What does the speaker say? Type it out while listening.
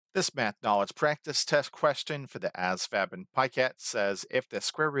This math knowledge practice test question for the ASVAB and PiCAT says if the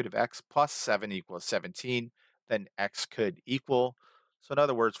square root of x plus 7 equals 17, then x could equal. So in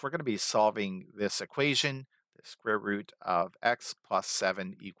other words, we're going to be solving this equation, the square root of x plus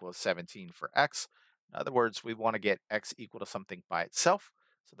 7 equals 17 for x. In other words, we want to get x equal to something by itself.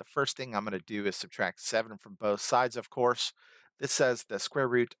 So the first thing I'm going to do is subtract 7 from both sides, of course. This says the square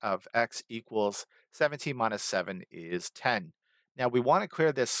root of x equals 17 minus 7 is 10. Now we want to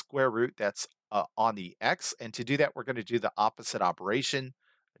clear this square root that's on the x, and to do that, we're going to do the opposite operation.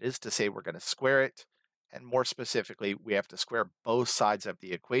 It is to say we're going to square it, and more specifically, we have to square both sides of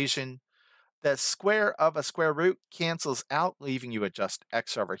the equation. The square of a square root cancels out, leaving you with just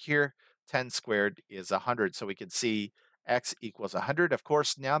x over here. 10 squared is 100, so we can see x equals 100. Of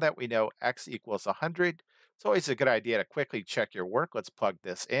course, now that we know x equals 100, it's always a good idea to quickly check your work. Let's plug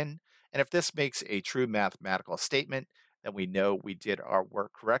this in. And if this makes a true mathematical statement, then we know we did our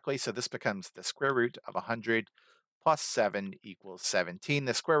work correctly. So this becomes the square root of 100 plus 7 equals 17.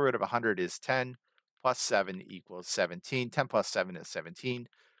 The square root of 100 is 10 plus 7 equals 17. 10 plus 7 is 17.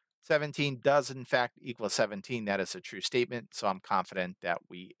 17 does in fact equal 17. That is a true statement. So I'm confident that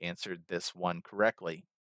we answered this one correctly.